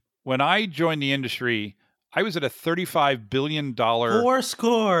when I joined the industry, I was at a $35 billion.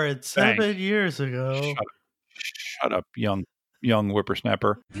 Fourscore 7 years ago. Shut up, young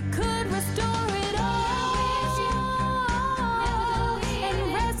whippersnapper. You could restore it all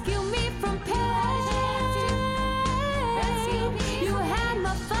and rescue me from pain. You had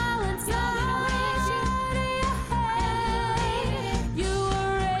my fallen side. You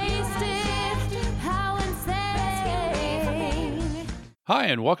erased it. How insane. Hi,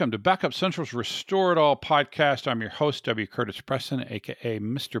 and welcome to Backup Central's Restore It All podcast. I'm your host, W. Curtis Preston, a.k.a.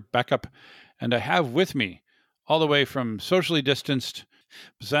 Mr. Backup, and I have with me, all the way from socially distanced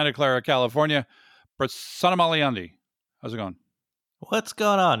Santa Clara, California, Prasanna Malaiyandi. How's it going? What's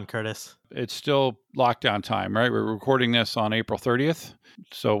going on, Curtis? It's still lockdown time, right? We're recording this on April 30th,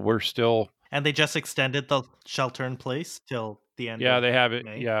 so we're still... And they just extended the shelter in place till the end Yeah, of they have it.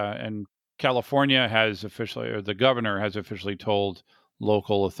 May. Yeah, and California has officially, or the governor has officially told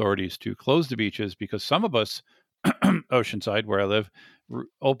local authorities to close the beaches because some of us, Oceanside, where I live,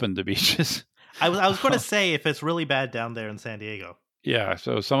 opened the beaches. I was going to say, if it's really bad down there in San Diego. Yeah,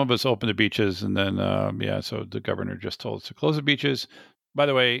 so some of us opened the beaches, and then, so the governor just told us to close the beaches. By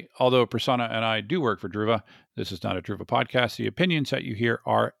the way, although Prasanna and I do work for Druva, this is not a Druva podcast. The opinions that you hear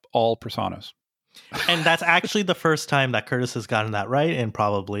are all Prasanna's. And that's actually the first time that Curtis has gotten that right in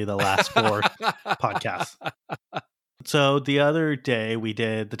probably the last 4 podcasts. So the other day we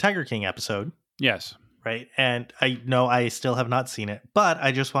did the Tiger King episode. Yes. Right. And I know I still have not seen it, but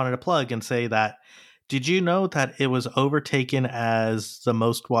I just wanted to plug and say that, did you know that it was overtaken as the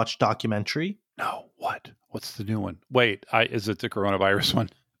most watched documentary? No, what? What's the new one? Wait, is it the coronavirus one?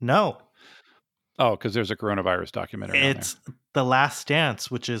 No. Oh, because there's a coronavirus documentary. It's The Last Dance,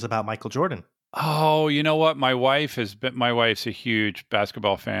 which is about Michael Jordan. Oh, you know what? My wife's a huge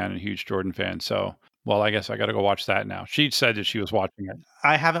basketball fan and a huge Jordan fan. So, well, I guess I got to go watch that now. She said that she was watching it.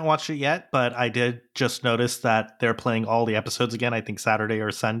 I haven't watched it yet, but I did just notice that they're playing all the episodes again, I think Saturday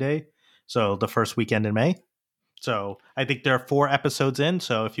or Sunday. So the first weekend in May. So I think there are 4 episodes in.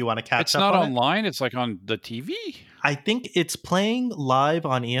 So if you want to catch up, it's not online. It's like on the TV. I think it's playing live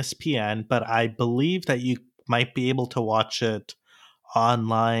on ESPN, but I believe that you might be able to watch it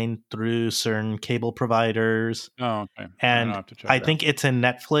online through certain cable providers. Oh, okay. And I think it's in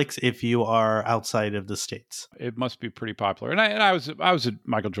Netflix if you are outside of the States. It must be pretty popular. And I was a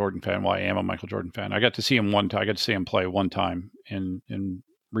Michael Jordan fan. Well, I am a Michael Jordan fan. I got to see him one time. I got to see him play one time in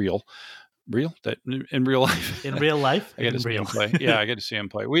real life. In real life? I got to see him play. Yeah, I got to see him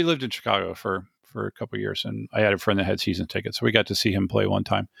play. We lived in Chicago for a couple of years, and I had a friend that had season tickets, so we got to see him play one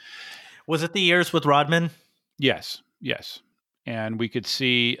time. Was it the years with Rodman? Yes. And we could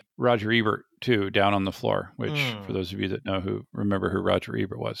see Roger Ebert too down on the floor, which for those of you that remember who Roger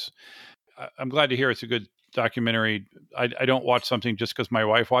Ebert was. I'm glad to hear it's a good documentary. I don't watch something just because my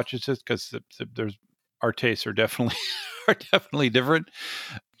wife watches it, because our tastes are definitely different.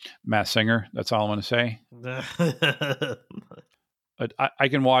 Masked Singer, that's all I want to say. But I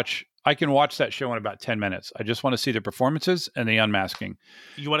can watch that show in about 10 minutes. I just want to see the performances and the unmasking.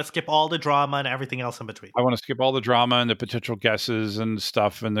 You want to skip all the drama and everything else in between. I want to skip all the drama and the potential guesses and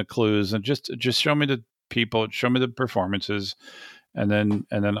stuff and the clues, and just show me the people, show me the performances, and then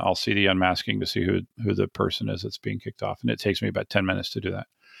I'll see the unmasking to see who the person is that's being kicked off. And it takes me about 10 minutes to do that.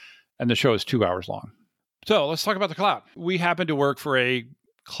 And the show is 2 hours long. So let's talk about the cloud. We happen to work for a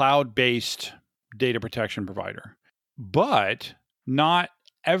cloud-based data protection provider, but not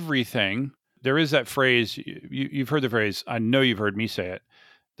everything. There is that phrase, you've heard the phrase, I know you've heard me say it,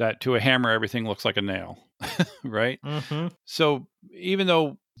 that to a hammer, everything looks like a nail, right? Mm-hmm. So even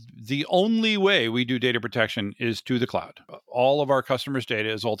though the only way we do data protection is to the cloud, all of our customers'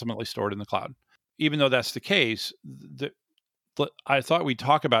 data is ultimately stored in the cloud. Even though that's the case, I thought we'd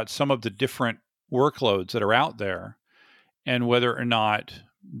talk about some of the different workloads that are out there and whether or not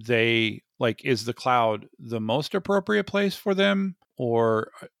is the cloud the most appropriate place for them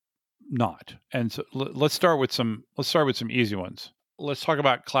or not? And so let's start with some easy ones. Let's talk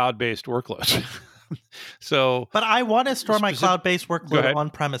about cloud-based workloads. But I want to store my cloud-based workload on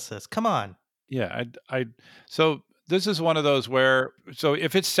premises. Come on. Yeah, so this is one of those where, so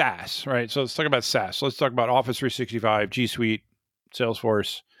if it's SaaS, right? So let's talk about SaaS. Let's talk about Office 365, G Suite,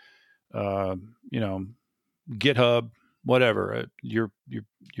 Salesforce, GitHub, whatever. You're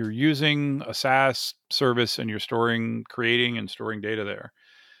using a SaaS service and you're creating and storing data there.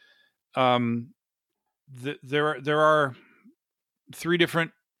 There are 3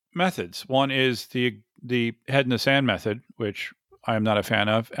 different methods. One is the head in the sand method, which I am not a fan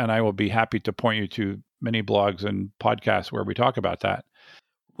of, and I will be happy to point you to many blogs and podcasts where we talk about that.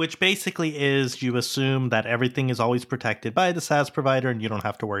 Which basically is you assume that everything is always protected by the SaaS provider and you don't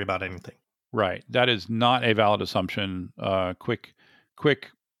have to worry about anything. Right. That is not a valid assumption. Quick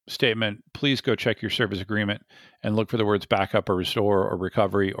statement. Please go check your service agreement and look for the words backup or restore or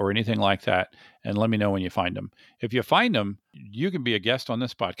recovery or anything like that. And let me know when you find them. If you find them, you can be a guest on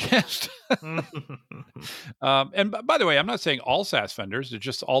this podcast. And by the way, I'm not saying all SaaS vendors, they're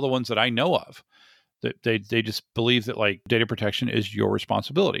just all the ones that I know of. That they just believe that like data protection is your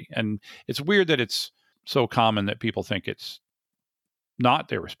responsibility. And it's weird that it's so common that people think it's not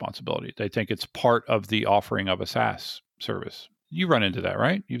their responsibility. They think it's part of the offering of a SaaS service. You run into that,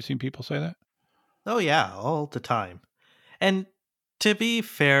 right? You've seen people say that? Oh, yeah, all the time. And to be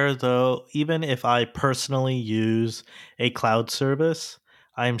fair, though, even if I personally use a cloud service,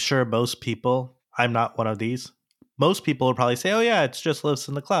 I'm sure most people, I'm not one of these, most people will probably say, oh, yeah, it just lives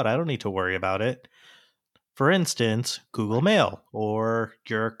in the cloud. I don't need to worry about it. For instance, Google Mail or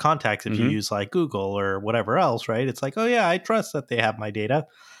your contacts, if you Mhm. use like Google or whatever else, right? It's like, oh, yeah, I trust that they have my data.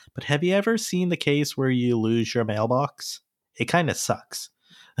 But have you ever seen the case where you lose your mailbox? It kind of sucks.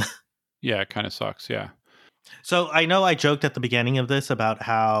 Yeah, it kind of sucks. Yeah. So I know I joked at the beginning of this about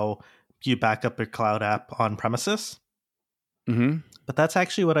how you back up your cloud app on premises, Mm-hmm. but that's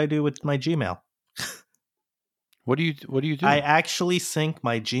actually what I do with my Gmail. What do you do? I actually sync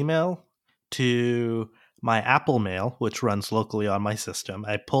my Gmail to my Apple Mail, which runs locally on my system.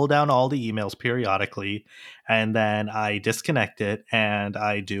 I pull down all the emails periodically, and then I disconnect it and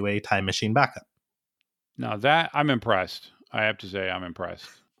I do a time machine backup. Now that I'm impressed. I have to say I'm impressed.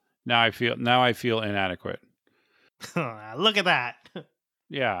 Now I feel inadequate. Look at that.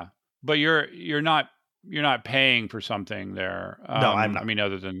 Yeah. But you're not paying for something there. No, I'm not. I mean,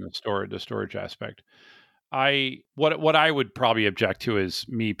 other than the storage aspect. What I would probably object to is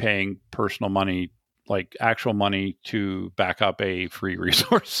me paying personal money, like actual money, to back up a free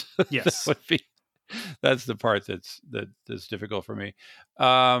resource. Yes. That's the part that's difficult for me.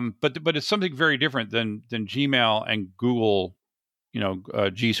 But it's something very different than Gmail and Google,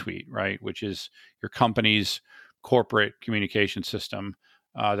 G Suite, right? Which is your company's corporate communication system.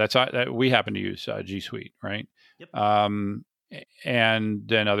 That we happen to use G Suite, right? Yep. And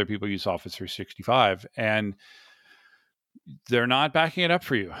then other people use Office 365, and they're not backing it up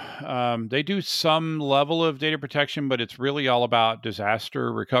for you. They do some level of data protection, but it's really all about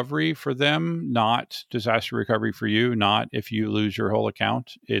disaster recovery for them, not disaster recovery for you. Not if you lose your whole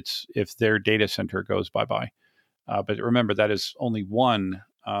account. It's if their data center goes bye-bye. But remember, that is only one.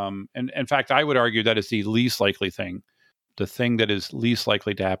 And in fact, I would argue that is the least likely thing. The thing that is least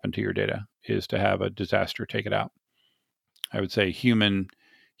likely to happen to your data is to have a disaster take it out. I would say human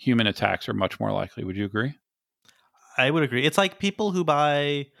attacks are much more likely. Would you agree? I would agree. It's like people who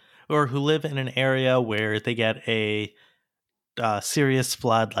buy or who live in an area where they get a serious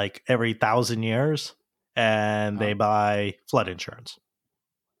flood like every 1,000 years and they buy flood insurance.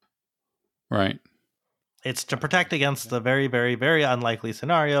 Right. It's to protect against the very, very, very unlikely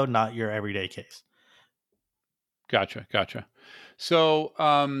scenario, not your everyday case. Gotcha. So,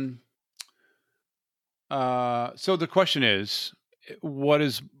 so the question is,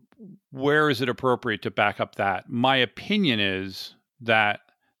 where is it appropriate to back up that? My opinion is that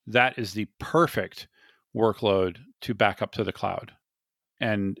is the perfect workload to back up to the cloud.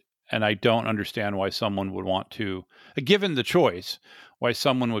 And I don't understand why someone would want to, given the choice, why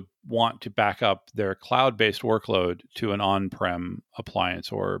someone would want to back up their cloud-based workload to an on-prem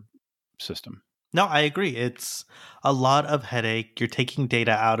appliance or system. No, I agree. It's a lot of headache. You're taking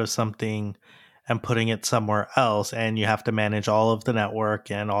data out of something and putting it somewhere else, and you have to manage all of the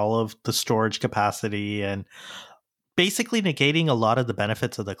network and all of the storage capacity and basically negating a lot of the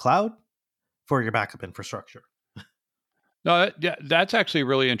benefits of the cloud for your backup infrastructure. No, that's actually a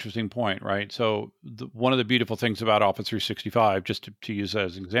really interesting point, right? So one of the beautiful things about Office 365, just to use that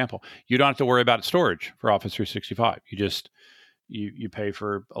as an example, you don't have to worry about storage for Office 365. You just you pay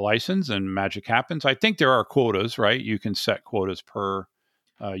for a license and magic happens. I think there are quotas, right? You can set quotas per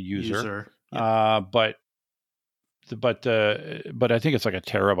user. Yep. But I think it's like a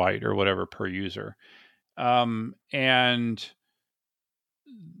terabyte or whatever per user. And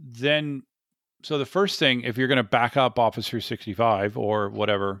then, so the first thing, if you're going to back up Office 365 or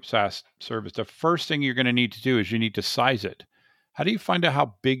whatever SaaS service, the first thing you're going to need to do is you need to size it. How do you find out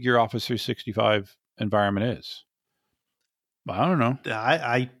how big your Office 365 environment is? I don't know.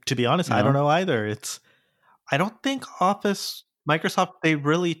 I to be honest, I don't know either. I don't think Microsoft, they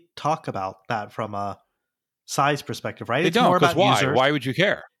really talk about that from a size perspective, right? They It's don't, more about why? users. Why would you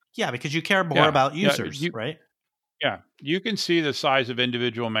care? Yeah, because you care more about users, you- right? Yeah, you can see the size of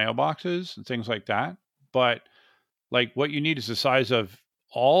individual mailboxes and things like that, but like what you need is the size of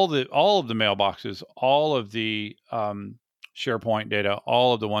all of the mailboxes, all of the SharePoint data,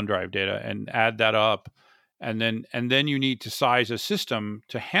 all of the OneDrive data, and add that up. And then you need to size a system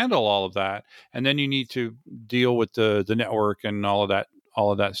to handle all of that. And then you need to deal with the network and all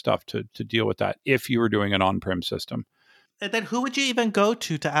of that stuff to deal with that if you were doing an on-prem system. And then who would you even go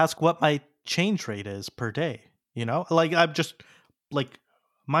to ask what my change rate is per day? You know, like I'm just like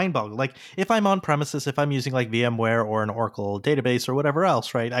mind boggling. Like if I'm on premises, if I'm using like VMware or an Oracle database or whatever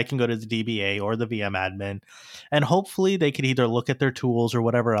else, right? I can go to the DBA or the VM admin, and hopefully they could either look at their tools or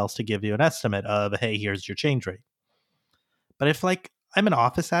whatever else to give you an estimate of, hey, here's your change rate. But if like I'm an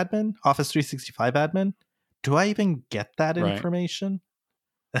Office admin, Office 365 admin, do I even get that Right. information?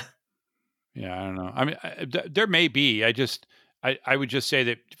 Yeah, I don't know. I mean, there may be. I would just say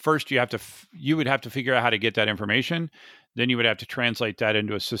that first you would have to figure out how to get that information. Then you would have to translate that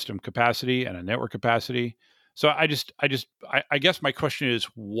into a system capacity and a network capacity. So I guess my question is,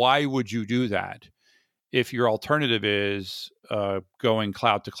 why would you do that if your alternative is going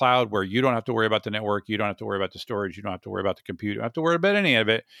cloud to cloud, where you don't have to worry about the network, you don't have to worry about the storage, you don't have to worry about the compute, you don't have to worry about any of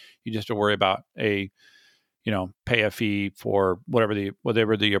it. You just have to worry about pay a fee for whatever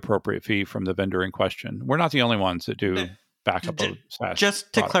the appropriate fee from the vendor in question. We're not the only ones that do backup of SaaS.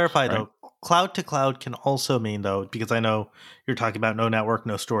 Just to products, clarify, right? though, cloud to cloud can also mean, though, because I know you're talking about no network,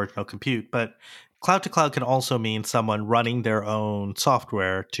 no storage, no compute, but cloud to cloud can also mean someone running their own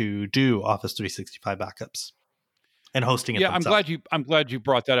software to do Office 365 backups and hosting it Yeah, themselves. I'm glad you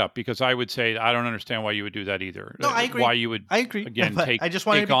brought that up, because I would say I don't understand why you would do that either. No, I agree. Why you would I agree. again But take I just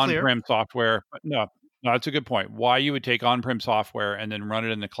wanted to be clear. on-prem software. No, that's a good point. Why you would take on-prem software and then run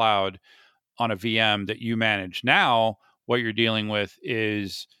it in the cloud on a VM that you manage. Now, what you're dealing with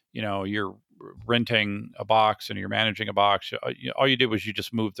is, you're renting a box and you're managing a box. All you did was you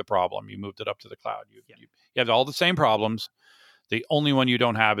just moved the problem. You moved it up to the cloud. You have all the same problems. The only one you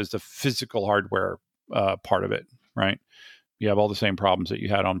don't have is the physical hardware part of it, right? You have all the same problems that you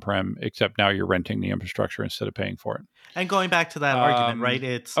had on-prem, except now you're renting the infrastructure instead of paying for it. And going back to that argument, right?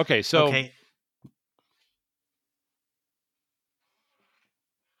 It's okay. So okay.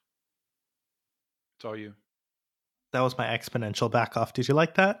 it's all you. That was my exponential back off. Did you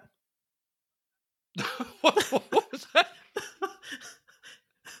like that? what was that?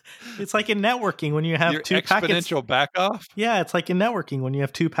 It's like in networking when you have Your two packets. exponential back off? Yeah, it's like in networking when you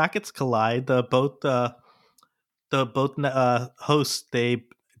have two packets collide. Both hosts, they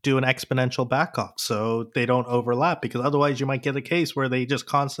do an exponential back off so they don't overlap, because otherwise you might get a case where they just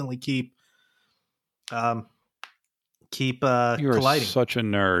constantly keep You are colliding. such a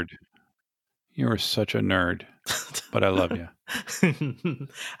nerd. You are such a nerd, but I love you.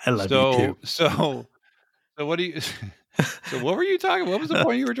 I love you too. So what do you? So what were you talking? What was the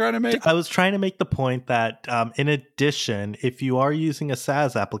point you were trying to make? I was trying to make the point that in addition, if you are using a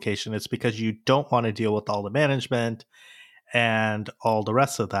SaaS application, it's because you don't want to deal with all the management and all the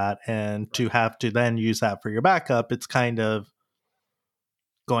rest of that. And to have to then use that for your backup, it's kind of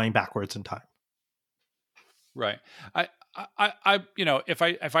going backwards in time. Right. I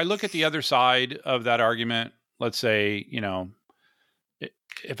if I look at the other side of that argument, let's say,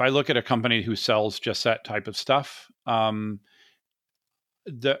 if I look at a company who sells just that type of stuff,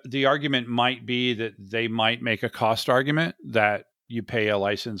 the argument might be that they might make a cost argument that you pay a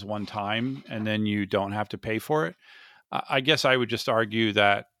license one time and then you don't have to pay for it. I guess I would just argue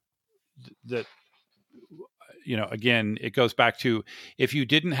that again, it goes back to, if you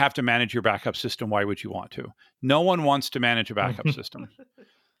didn't have to manage your backup system, why would you want to? No one wants to manage a backup system,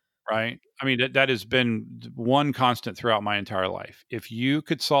 right? I mean, that has been one constant throughout my entire life. If you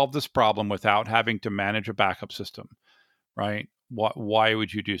could solve this problem without having to manage a backup system, right? Why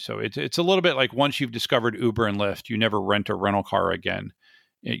would you do so? It's a little bit like, once you've discovered Uber and Lyft, you never rent a rental car again.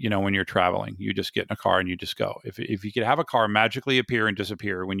 When you're traveling, you just get in a car and you just go. If you could have a car magically appear and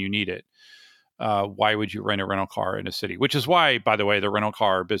disappear when you need it, why would you rent a rental car in a city? Which is why, by the way, the rental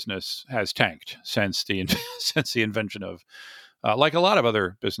car business has tanked since the invention of, like a lot of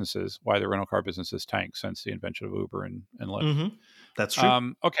other businesses, why the rental car business has tanked since the invention of Uber and Lyft. Mm-hmm. That's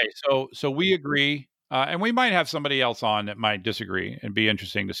true. Okay, so we agree, and we might have somebody else on that might disagree, and be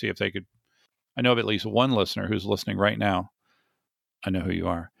interesting to see if they could. I know of at least one listener who's listening right now. I know who you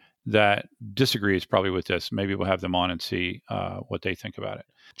are, that disagrees probably with this. Maybe we'll have them on and see what they think about it.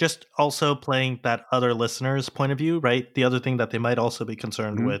 Just also playing that other listener's point of view, right? The other thing that they might also be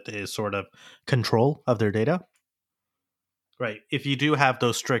concerned with is sort of control of their data. Right. If you do have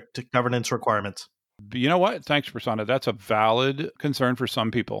those strict governance requirements. But you know what? Thanks, Prasanna. That's a valid concern for some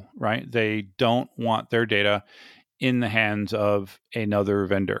people, right? They don't want their data in the hands of another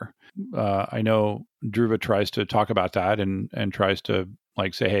vendor. I know Dhruva tries to talk about that and tries to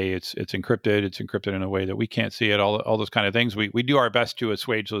like say, hey, it's encrypted. It's encrypted in a way that we can't see it. All those kind of things. We do our best to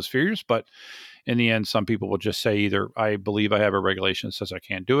assuage those fears, but in the end, some people will just say either I believe I have a regulation that says I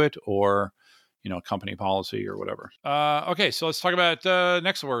can't do it, or company policy or whatever. Okay, so let's talk about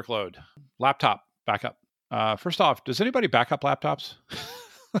next workload: laptop backup. First off, does anybody back up laptops?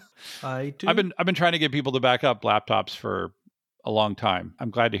 I do. I've been trying to get people to back up laptops for a long time. I'm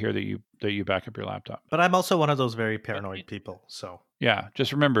glad to hear that you back up your laptop. But I'm also one of those very paranoid people. So Yeah,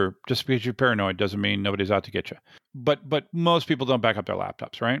 just remember, just because you're paranoid doesn't mean nobody's out to get you. But most people don't back up their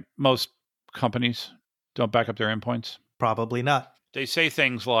laptops, right? Most companies don't back up their endpoints. probably not. They say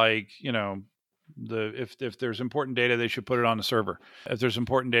things like, if there's important data, they should put it on the server. If there's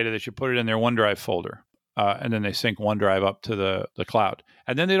important data, they should put it in their OneDrive folder. And then they sync OneDrive up to the cloud.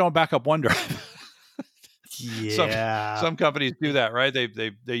 And then they don't back up OneDrive. Yeah. Some companies do that, right?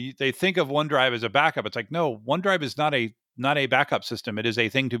 They think of OneDrive as a backup. It's like, no, OneDrive is not a backup system. It is a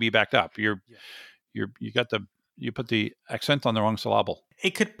thing to be backed up. You put the accent on the wrong syllable.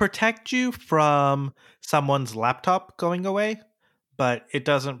 It could protect you from someone's laptop going away, but it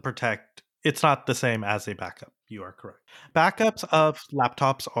doesn't protect. It's not the same as a backup. You are correct. Backups of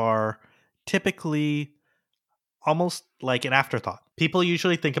laptops are typically almost like an afterthought. People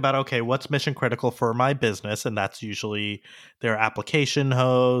usually think about, okay, what's mission critical for my business? And that's usually their application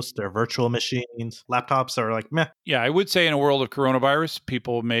host, their virtual machines. Laptops are like, meh. Yeah, I would say in a world of coronavirus,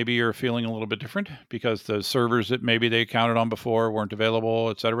 people maybe are feeling a little bit different because the servers that maybe they counted on before weren't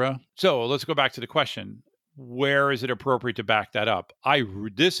available, et cetera. So let's go back to the question. Where is it appropriate to back that up?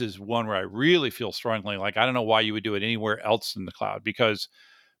 This is one where I really feel strongly like I don't know why you would do it anywhere else in the cloud, because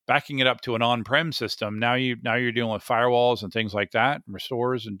backing it up to an on-prem system, now you're dealing with firewalls and things like that, and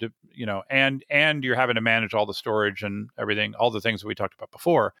restores, and and you're having to manage all the storage and everything, all the things that we talked about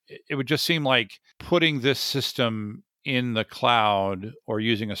before. It would just seem like putting this system in the cloud or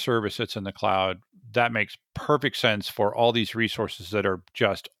using a service that's in the cloud, that makes perfect sense for all these resources that are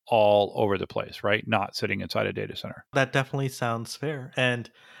just all over the place, right? Not sitting inside a data center. That definitely sounds fair. And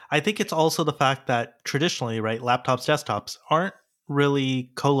I think it's also the fact that traditionally, right, laptops, desktops aren't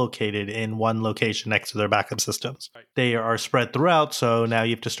really co-located in one location next to their backup systems. Right. They are spread throughout, so now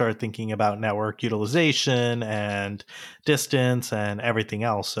you have to start thinking about network utilization and distance and everything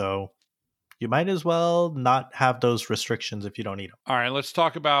else. So you might as well not have those restrictions if you don't need them. All right, let's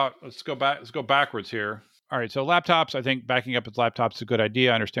go backwards here. All right, so laptops, I think backing up with laptops is a good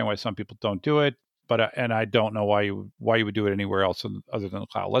idea. I understand why some people don't do it, but and I don't know why you would do it anywhere else other than the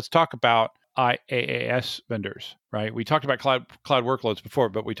cloud. Let's talk about IaaS vendors, right? We talked about cloud workloads before,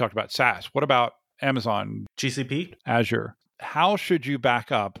 but we talked about SaaS. What about Amazon, GCP? Azure? How should you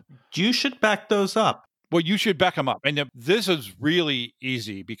back up? You should back those up. Well, you should back them up. And this is really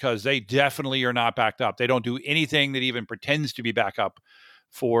easy because they definitely are not backed up. They don't do anything that even pretends to be backup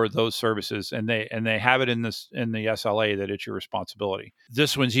for those services, and they have it in the SLA that it's your responsibility.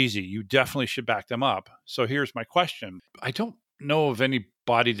 This one's easy. You definitely should back them up. So here's my question. I don't know of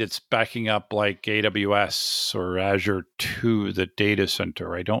anybody that's backing up like AWS or Azure to the data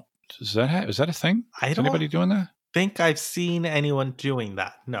center. Is that a thing? Is anybody doing that? Think I've seen anyone doing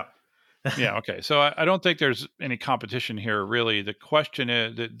that. No. Yeah. Okay. So I don't think there's any competition here, really. The question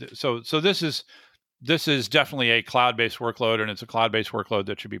is, so this is definitely a cloud-based workload, and it's a cloud-based workload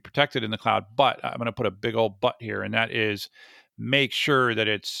that should be protected in the cloud. But I'm going to put a big old but here, and that is make sure that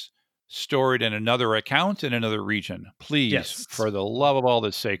it's stored in another account in another region. Please, Yes. for the love of all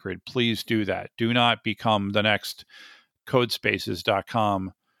that's sacred, please do that. Do not become the next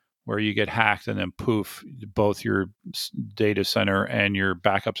codespaces.com where you get hacked and then poof, both your data center and your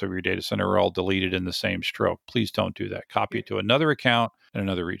backups of your data center are all deleted in the same stroke. Please don't do that. Copy it to another account in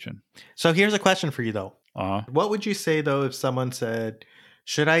another region. So here's a question for you, though. Uh-huh. What would you say, though, if someone said,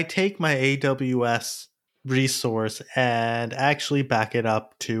 should I take my AWS resource and actually back it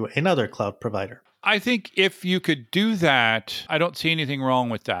up to another cloud provider? I think if you could do that, I don't see anything wrong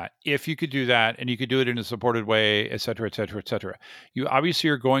with that. If you could do that and you could do it in a supported way, et cetera, et cetera, et cetera, you obviously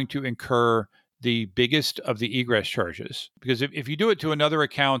are going to incur the biggest of the egress charges. Because if you do it to another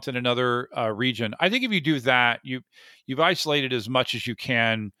account in another region, I think if you do that, you've isolated as much as you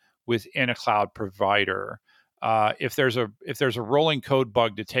can within a cloud provider. If there's a rolling code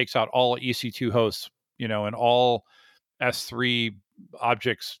bug that takes out all EC2 hosts, and all S3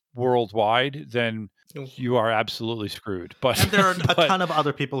 objects worldwide, then you are absolutely screwed. But And there are a ton of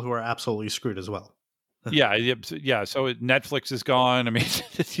other people who are absolutely screwed as well. yeah. So Netflix is gone. I mean,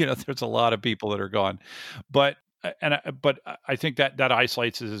 there's a lot of people that are gone, but I think that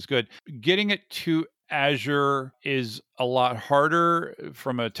isolates is good. Getting it to Azure is a lot harder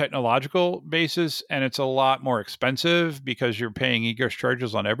from a technological basis, and it's a lot more expensive because you're paying egress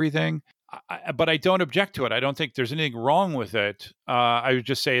charges on everything. But I don't object to it. I don't think there's anything wrong with it. I would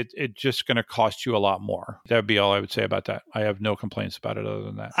just say it's just going to cost you a lot more. That would be all I would say about that. I have no complaints about it other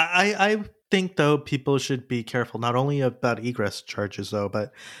than that. I think, though, people should be careful, not only about egress charges, though,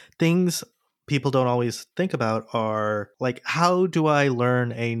 but things people don't always think about are like, how do I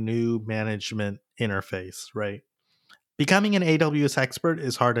learn a new management interface, right? Becoming an AWS expert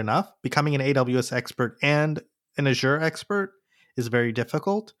is hard enough. Becoming an AWS expert and an Azure expert is very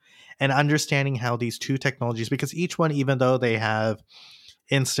difficult. And understanding how these two technologies, because each one, even though they have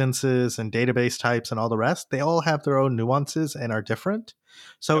instances and database types and all the rest, they all have their own nuances and are different.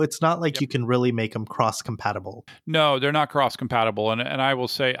 So it's not like you can really make them cross-compatible. No, they're not cross-compatible. And I will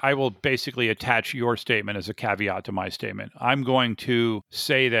say, I will basically attach your statement as a caveat to my statement. I'm going to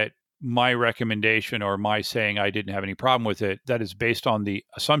say that my recommendation or my saying I didn't have any problem with it, that is based on the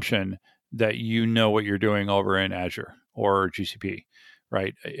assumption that you know what you're doing over in Azure or GCP,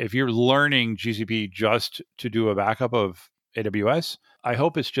 right? If you're learning GCP just to do a backup of AWS, I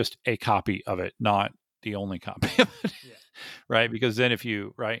hope it's just a copy of it, not the only copy of it. Yeah. Right? Because then if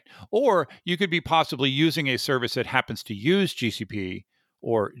you, right? Or you could be possibly using a service that happens to use GCP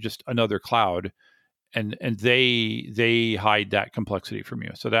or just another cloud, and they hide that complexity from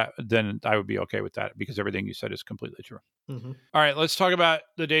you. So that then I would be okay with that because everything you said is completely true. Mm-hmm. All right, let's talk about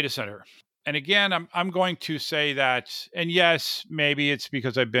the data center. And again, I'm going to say that, and yes, maybe it's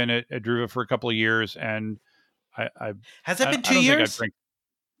because I've been at Druva for a couple of years, and has it been 2 years?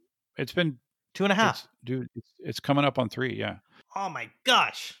 It's been 2.5. Dude, it's coming up on 3. Yeah. Oh my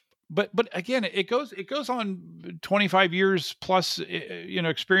gosh. But again, it goes on 25 years plus,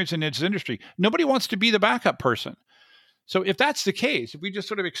 experience in this industry. Nobody wants to be the backup person. So if that's the case, if we just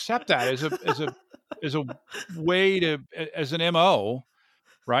sort of accept that as a way to, as an MO,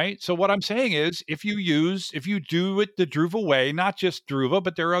 right? So what I'm saying is, if you do it the Druva way, not just Druva,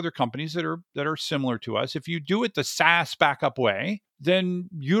 but there are other companies that are similar to us. If you do it the SaaS backup way, then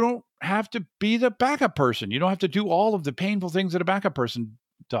you don't have to be the backup person. You don't have to do all of the painful things that a backup person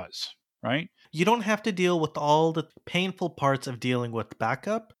does, right? You don't have to deal with all the painful parts of dealing with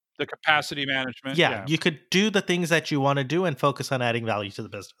backup. The capacity management. Yeah, you could do the things that you want to do and focus on adding value to the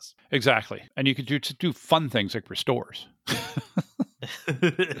business. Exactly. And you could do fun things like restores.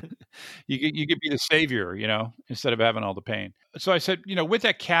 You could be the savior, instead of having all the pain. So I said, with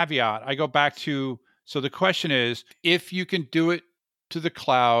that caveat, I go back to, so the question is, if you can do it to the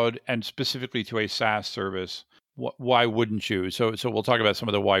cloud and specifically to a SaaS service, why wouldn't you? So we'll talk about some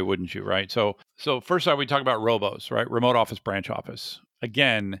of the why wouldn't you, right? So first off, we talk about robos, right? Remote office, branch office.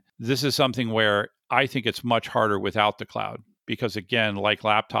 Again, this is something where I think it's much harder without the cloud because, again, like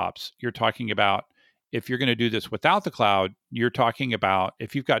laptops, you're talking about, if you're going to do this without the cloud, you're talking about,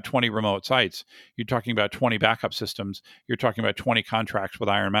 if you've got 20 remote sites, you're talking about 20 backup systems, you're talking about 20 contracts with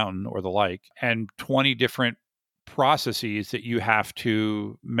Iron Mountain or the like, and 20 different processes that you have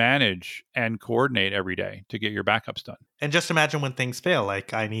to manage and coordinate every day to get your backups done. And just imagine when things fail,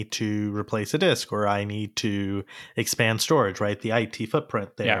 like I need to replace a disk or I need to expand storage, right? The IT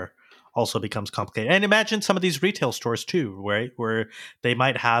footprint there also becomes complicated. And imagine some of these retail stores too, right? Where they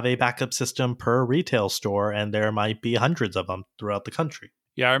might have a backup system per retail store and there might be hundreds of them throughout the country.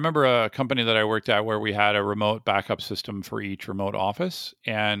 Yeah, I remember a company that I worked at where we had a remote backup system for each remote office,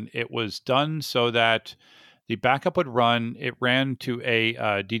 and it was done so that the backup would run, it ran to a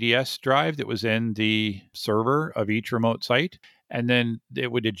DDS drive that was in the server of each remote site, and then it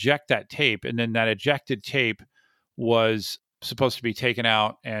would eject that tape, and then that ejected tape was supposed to be taken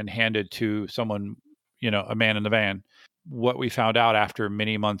out and handed to someone, a man in the van. What we found out after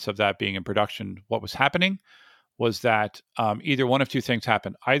many months of that being in production, what was happening was that either one of two things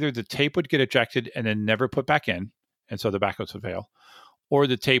happened. Either the tape would get ejected and then never put back in, and so the backups would fail, or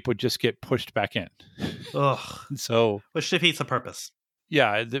the tape would just get pushed back in. Ugh. So, which defeats the purpose.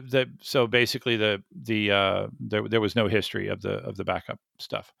 Yeah. So basically, there was no history of the backup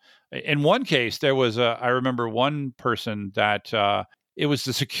stuff. In one case, there was I remember one person that it was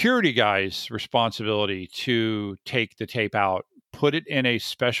the security guy's responsibility to take the tape out, put it in a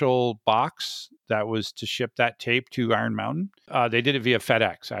special box that was to ship that tape to Iron Mountain. They did it via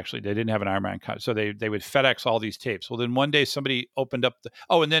FedEx, actually. They didn't have an Iron Mountain cut. So they would FedEx all these tapes. Well, then one day somebody opened up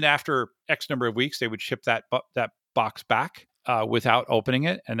and then after X number of weeks, they would ship that box back without opening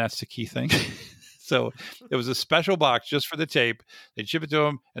it. And that's the key thing. So it was a special box just for the tape. They'd ship it to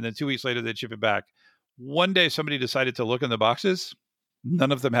them, and then 2 weeks later, they'd ship it back. One day, somebody decided to look in the boxes.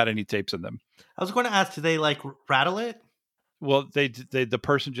 None of them had any tapes in them. I was going to ask, do they rattle it? Well, the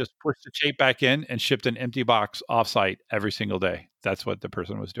person just pushed the tape back in and shipped an empty box offsite every single day. That's what the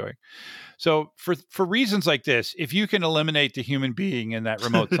person was doing. So for reasons like this, if you can eliminate the human being in that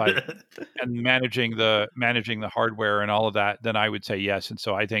remote site and managing the hardware and all of that, then I would say yes. And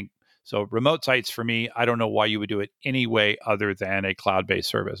so I think so. Remote sites for me, I don't know why you would do it any way other than a cloud-based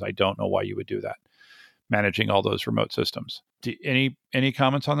service. I don't know why you would do that. Managing all those remote systems. Any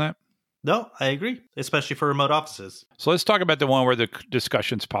comments on that? No, I agree, especially for remote offices. So let's talk about the one where the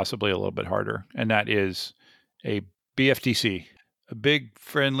discussion's possibly a little bit harder, and that is a BFDC, a big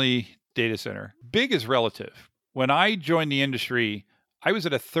friendly data center. Big is relative. When I joined the industry, I was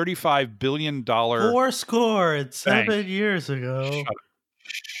at a $35 billion. Fourscore and 7 years ago.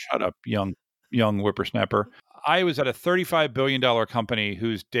 Shut up, young whippersnapper. I was at a $35 billion company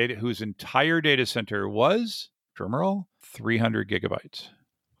whose entire data center was, drumroll, 300 gigabytes.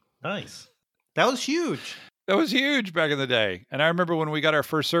 Nice. That was huge. That was huge back in the day. And I remember when we got our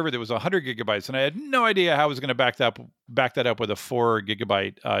first server that was 100 gigabytes, and I had no idea how I was going to back that up with a 4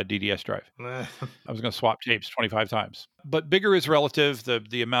 gigabyte DDS drive. I was going to swap tapes 25 times. But bigger is relative.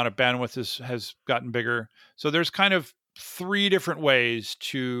 The amount of bandwidth has gotten bigger. So there's kind of 3 different ways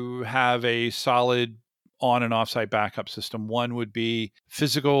to have a solid on and offsite backup system. One would be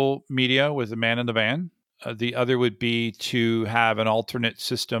physical media with a man in the van. The other would be to have an alternate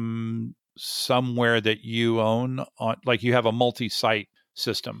system somewhere that you own, like you have a multi-site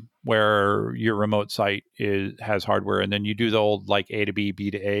system where your remote site has hardware, and then you do the old like A to B,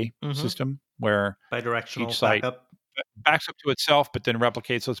 B to A system where bidirectional each site backup backs up to itself, but then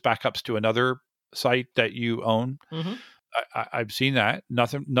replicates those backups to another site that you own. I've seen that.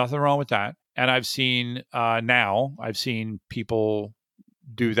 Nothing wrong with that. And I've seen people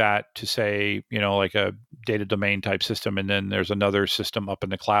do that to say, like a data domain type system, and then there's another system up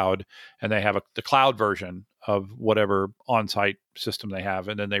in the cloud, and they have the cloud version of whatever on-site system they have,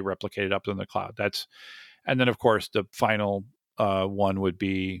 and then they replicate it up in the cloud. And then of course the final one would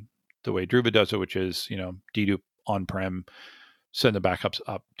be the way Druva does it, which is dedupe on-prem, send the backups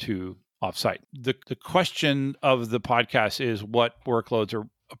up to offsite. The question of the podcast is what workloads are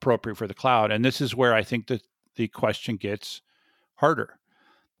appropriate for the cloud, and this is where I think that the question gets harder.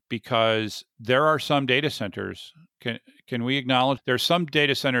 Because there are some data centers, can we acknowledge there's some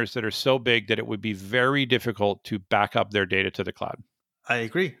data centers that are so big that it would be very difficult to back up their data to the cloud? I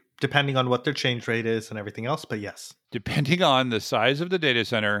agree, depending on what their change rate is and everything else, but yes. Depending on the size of the data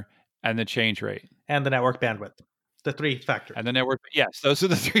center and the change rate. And the network bandwidth. The 3 factors. And the network, yes, those are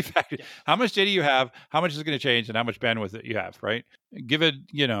the 3 factors. Yeah. How much data you have, how much is it going to change, and how much bandwidth that you have, right? Given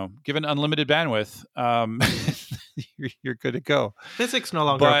unlimited bandwidth, you're good to go. Physics no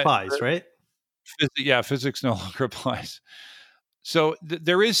longer applies, right? Physics no longer applies. So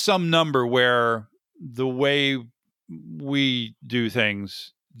there is some number where the way we do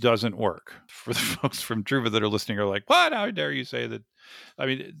things doesn't work. For the folks from Druva that are listening are like, what? How dare you say that? I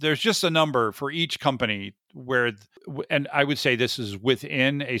mean, there's just a number for each company where, and I would say this is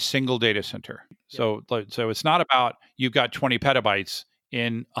within a single data center. So it's not about you've got 20 petabytes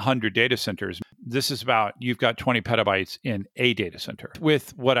in 100 data centers. This is about you've got 20 petabytes in a data center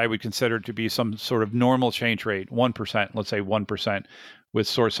with what I would consider to be some sort of normal change rate, 1%, let's say 1% with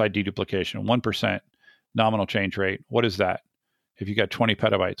source side deduplication, 1% nominal change rate. What is that? If you got 20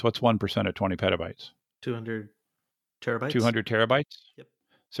 petabytes, what's 1% of 20 petabytes? 200 terabytes. 200 terabytes? Yep.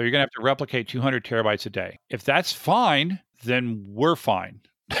 So you're going to have to replicate 200 terabytes a day. If that's fine, then we're fine.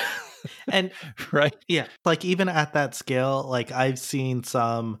 And right? Yeah. Like even at that scale, like I've seen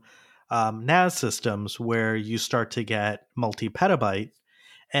some NAS systems where you start to get multi-petabyte.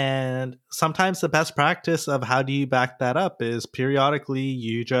 And sometimes the best practice of how do you back that up is periodically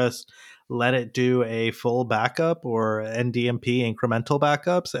you just let it do a full backup or NDMP incremental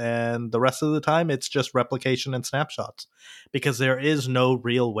backups. And the rest of the time, it's just replication and snapshots because there is no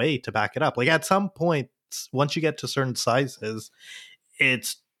real way to back it up. Like at some point, once you get to certain sizes,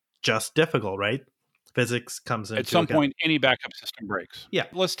 it's just difficult, right? Physics comes in. At some point, any backup system breaks. Yeah.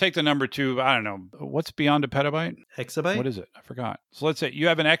 Let's take the number to, I don't know, what's beyond a petabyte? Exabyte? What is it? I forgot. So let's say you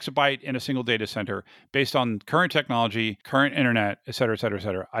have an exabyte in a single data center based on current technology, current internet, et cetera, et cetera, et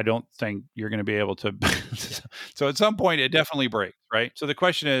cetera. I don't think you're going to be able to. So at some point, it definitely breaks, right? So the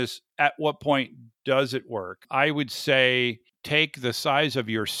question is, at what point does it work? I would say take the size of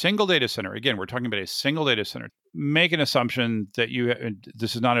your single data center. Again, we're talking about a single data center. Make an assumption that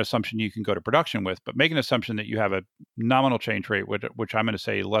this is not an assumption you can go to production with, but make an assumption that you have a nominal change rate, which I'm going to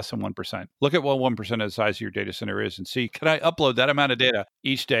say less than 1%. Look at what 1% of the size of your data center is and see, can I upload that amount of data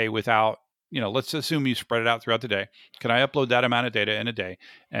each day without, let's assume you spread it out throughout the day. Can I upload that amount of data in a day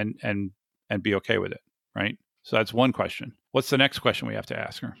and be okay with it, right? So that's one question. What's the next question we have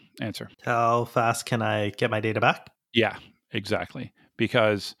to answer? How fast can I get my data back? Yeah, exactly.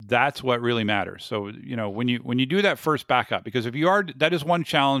 Because that's what really matters. So, when you do that first backup, because that is one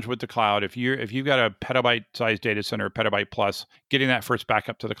challenge with the cloud. If you've got a petabyte sized data center, petabyte plus, getting that first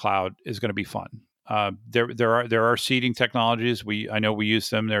backup to the cloud is going to be fun. There are seeding technologies. I know we use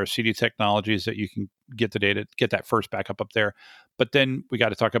them. There are seeding technologies that you can get that first backup up there. But then we got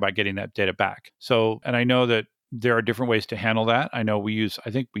to talk about getting that data back. So, and I know that there are different ways to handle that. I know I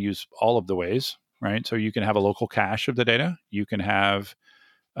think we use all of the ways, right? So you can have a local cache of the data. You can have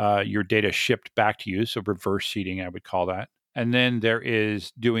your data shipped back to you. So reverse seeding, I would call that. And then there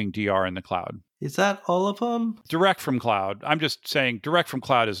is doing DR in the cloud. Is that all of them? Direct from cloud. I'm just saying direct from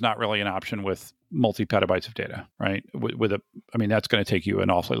cloud is not really an option with multi-petabytes of data, right? That's going to take you an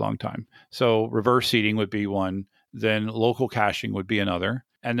awfully long time. So reverse seeding would be one. Then local caching would be another.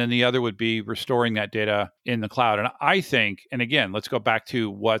 And then the other would be restoring that data in the cloud. And I think, and again, let's go back to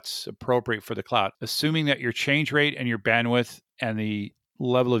what's appropriate for the cloud. Assuming that your change rate and your bandwidth and the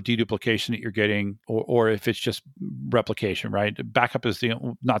level of deduplication that you're getting, or if it's just replication, right? Backup is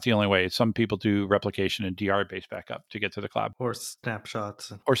not the only way. Some people do replication and DR-based backup to get to the cloud. Or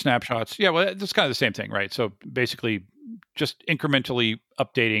snapshots. Yeah, well, that's kind of the same thing, right? So basically, just incrementally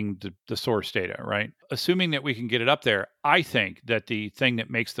updating the source data, right? Assuming that we can get it up there, I think that the thing that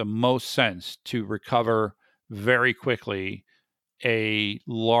makes the most sense to recover very quickly a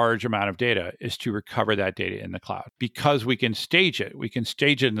large amount of data is to recover that data in the cloud, because we can stage it. We can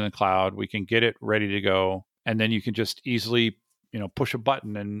stage it in the cloud. We can get it ready to go. And then you can just easily, push a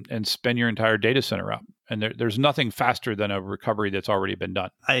button and spin your entire data center up. And there's nothing faster than a recovery that's already been done.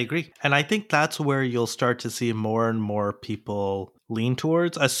 I agree. And I think that's where you'll start to see more and more people lean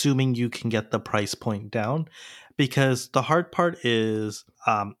towards, assuming you can get the price point down. Because the hard part is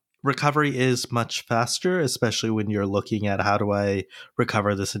recovery is much faster, especially when you're looking at how do I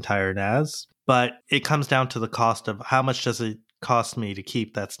recover this entire NAS. But it comes down to the cost of how much does it cost me to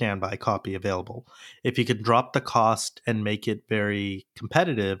keep that standby copy available. If you can drop the cost and make it very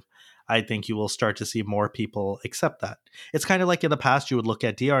competitive, I think you will start to see more people accept that. It's kind of like in the past, you would look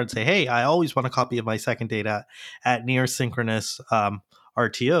at DR and say, hey, I always want a copy of my second data at near synchronous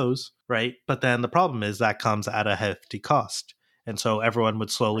RTOs, right? But then the problem is that comes at a hefty cost. And so everyone would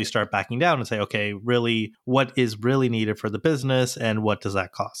slowly start backing down and say, okay, really, what is really needed for the business and what does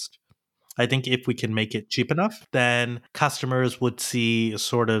that cost? I think if we can make it cheap enough, then customers would see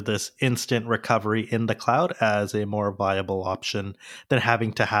sort of this instant recovery in the cloud as a more viable option than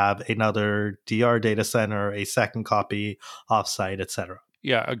having to have another DR data center, a second copy offsite, etc.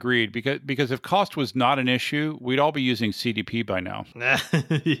 Yeah, agreed. Because if cost was not an issue, we'd all be using CDP by now.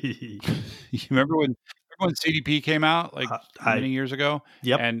 You remember when CDP came out many years ago?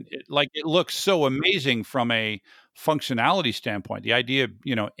 Yep. And it looks so amazing from a functionality standpoint. The idea of,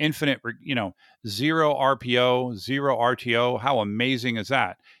 infinite, zero RPO, zero RTO. How amazing is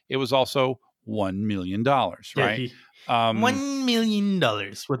that? It was also $1 million, right? $1 million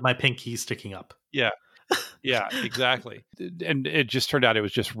with my pinky sticking up. Yeah. Yeah, exactly. And it just turned out it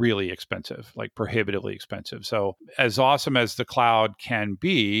was just really expensive, like prohibitively expensive. So as awesome as the cloud can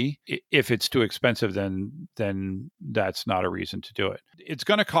be, if it's too expensive, then that's not a reason to do it. It's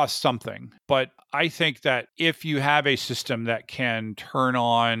going to cost something. But I think that if you have a system that can turn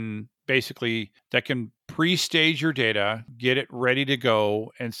on, basically that can pre-stage your data, get it ready to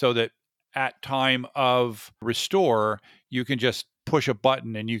go, and so that at time of restore, you can just push a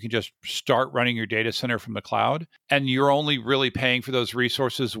button and you can just start running your data center from the cloud, and you're only really paying for those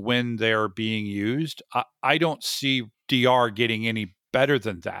resources when they're being used. I don't see DR getting any better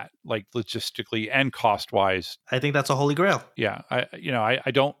than that, like logistically and cost wise. I think that's a holy grail. Yeah,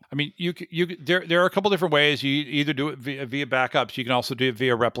 I don't. I mean, there are a couple different ways. You either do it via backups. You can also do it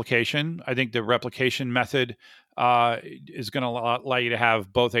via replication. I think the replication method is going to allow you to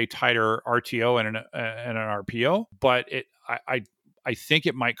have both a tighter RTO and an RPO, but I think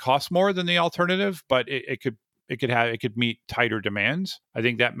it might cost more than the alternative, but it could meet tighter demands. I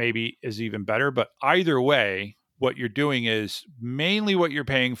think that maybe is even better. But either way, what you're doing is mainly what you're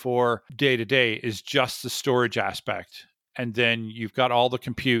paying for day to day is just the storage aspect. And then you've got all the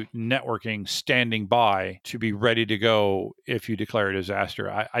compute networking standing by to be ready to go if you declare a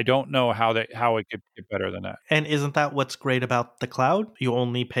disaster. I don't know how it could get better than that. And isn't that what's great about the cloud? You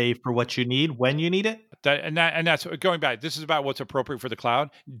only pay for what you need when you need it. That's going back. This is about what's appropriate for the cloud.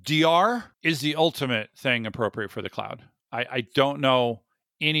 DR is the ultimate thing appropriate for the cloud. I don't know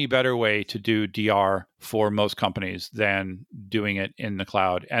any better way to do DR for most companies than doing it in the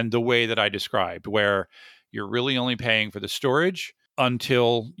cloud. And the way that I described, where you're really only paying for the storage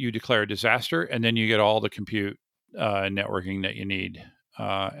until you declare a disaster, and then you get all the compute networking that you need.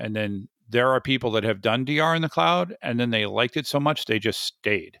 And then there are people that have done DR in the cloud, and then they liked it so much they just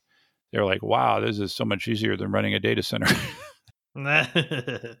stayed. They're like, wow, this is so much easier than running a data center. And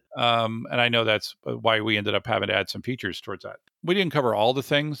I know that's why we ended up having to add some features towards that. We didn't cover all the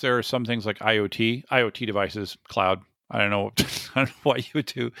things. There are some things like IoT devices, cloud. I don't know why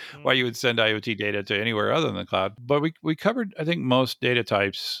you would send IoT data to anywhere other than the cloud. But we covered, I think, most data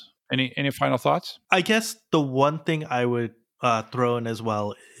types. Any final thoughts? I guess the one thing I would throw in as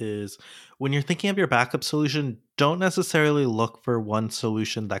well is when you're thinking of your backup solution, don't necessarily look for one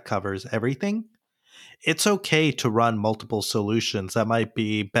solution that covers everything. It's okay to run multiple solutions that might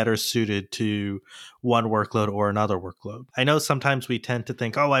be better suited to one workload or another workload. I know sometimes we tend to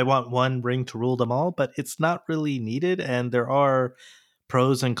think, oh, I want one ring to rule them all, but it's not really needed. And there are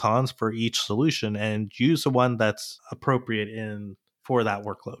pros and cons for each solution, and use the one that's appropriate for that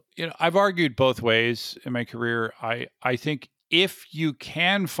workload. I've argued both ways in my career. I think if you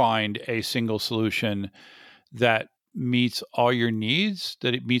can find a single solution that meets all your needs,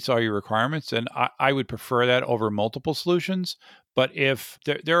 that it meets all your requirements, and I would prefer that over multiple solutions. But if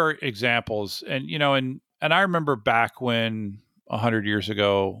there are examples, and I remember back when 100 years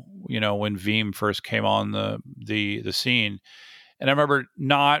ago, when Veeam first came on the scene, and I remember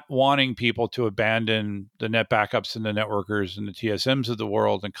not wanting people to abandon the net backups and the networkers and the TSMs of the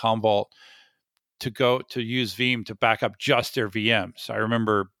world and Commvault to use Veeam to back up just their VMs. I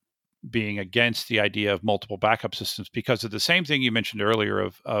remember being against the idea of multiple backup systems because of the same thing you mentioned earlier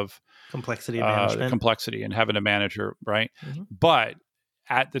of complexity management, complexity and having a manager, right? Mm-hmm. But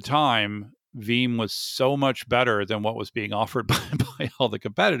at the time, Veeam was so much better than what was being offered by all the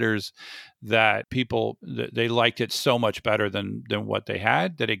competitors that they liked it so much better than what they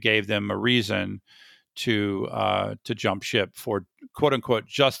had, that it gave them a reason to jump ship for quote unquote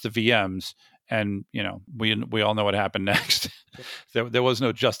just the VMs. And we all know what happened next. There was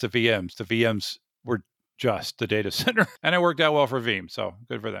no just the VMs. The VMs were just the data center, and it worked out well for Veeam. So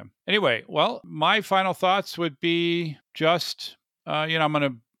good for them. Anyway, well, my final thoughts would be just I'm going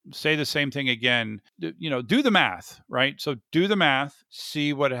to say the same thing again. Do the math, right? So do the math.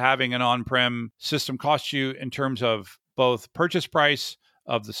 See what having an on-prem system costs you in terms of both purchase price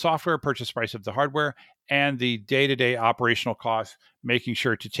of the software, purchase price of the hardware, and the day-to-day operational costs, making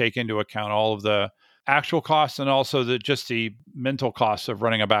sure to take into account all of the actual costs and also the mental costs of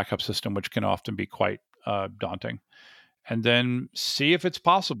running a backup system, which can often be quite daunting. And then see if it's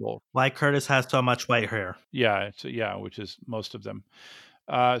possible. Why Curtis has so much white hair. Yeah, which is most of them.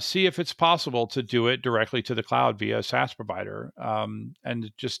 See if it's possible to do it directly to the cloud via a SaaS provider,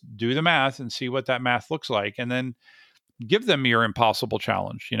 and just do the math and see what that math looks like, and then give them your impossible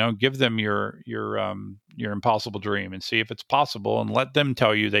challenge. Give them your impossible dream and see if it's possible, and let them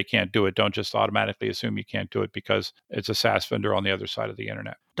tell you they can't do it. Don't just automatically assume you can't do it because it's a SaaS vendor on the other side of the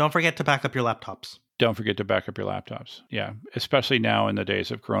internet. Don't forget to back up your laptops. Yeah, especially now in the days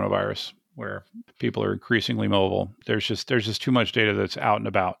of coronavirus, where people are increasingly mobile. There's just too much data that's out and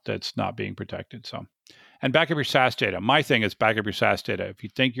about that's not being protected. So, and back up your SaaS data. My thing is back up your SaaS data. If you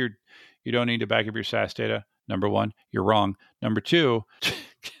think you don't need to back up your SaaS data, number one, you're wrong. Number two,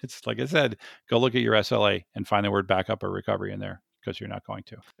 it's like I said, go look at your SLA and find the word backup or recovery in there, because you're not going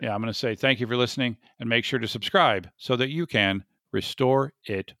to. Yeah, I'm going to say thank you for listening, and make sure to subscribe so that you can restore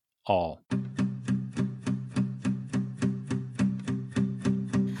it all.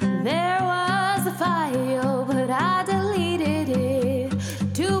 There was a file, but I deleted it.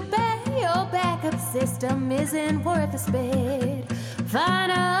 Too bad your backup system isn't worth a spit.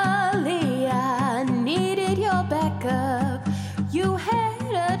 Finally, I needed your backup. You had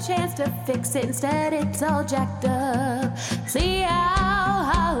a chance to fix it, instead it's all jacked up. See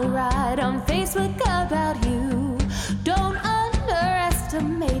how I write on Facebook about you. Don't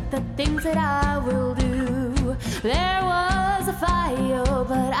underestimate the things that I will do. There was a file,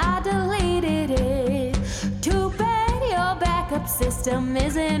 but I deleted it. Too bad your backup system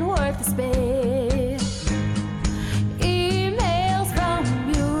isn't worth the spit. Emails from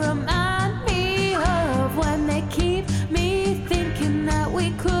you remind me of when they keep me thinking that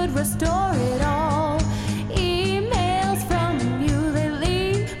we could restore it all. Emails from you, they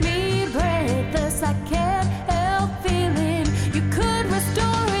leave me breathless. I can't help feeling you could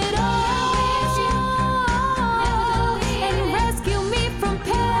restore it all and rescue me from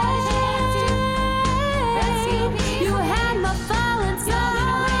pain. You had my file inside.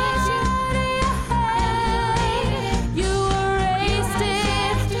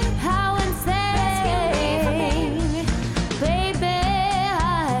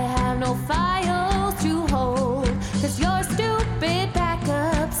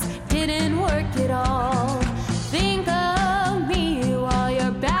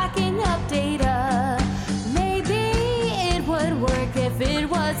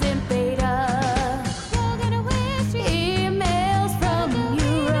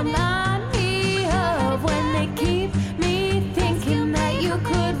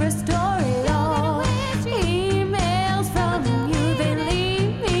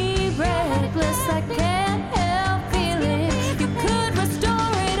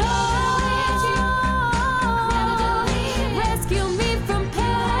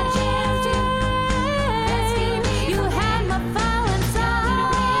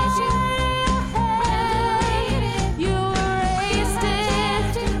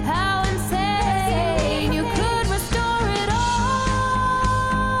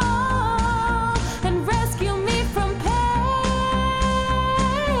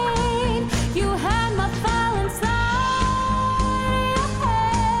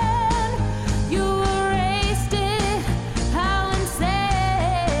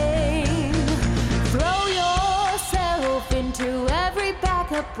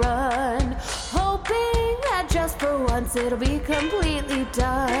 for once it'll be completely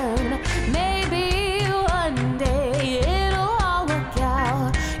done. Maybe one day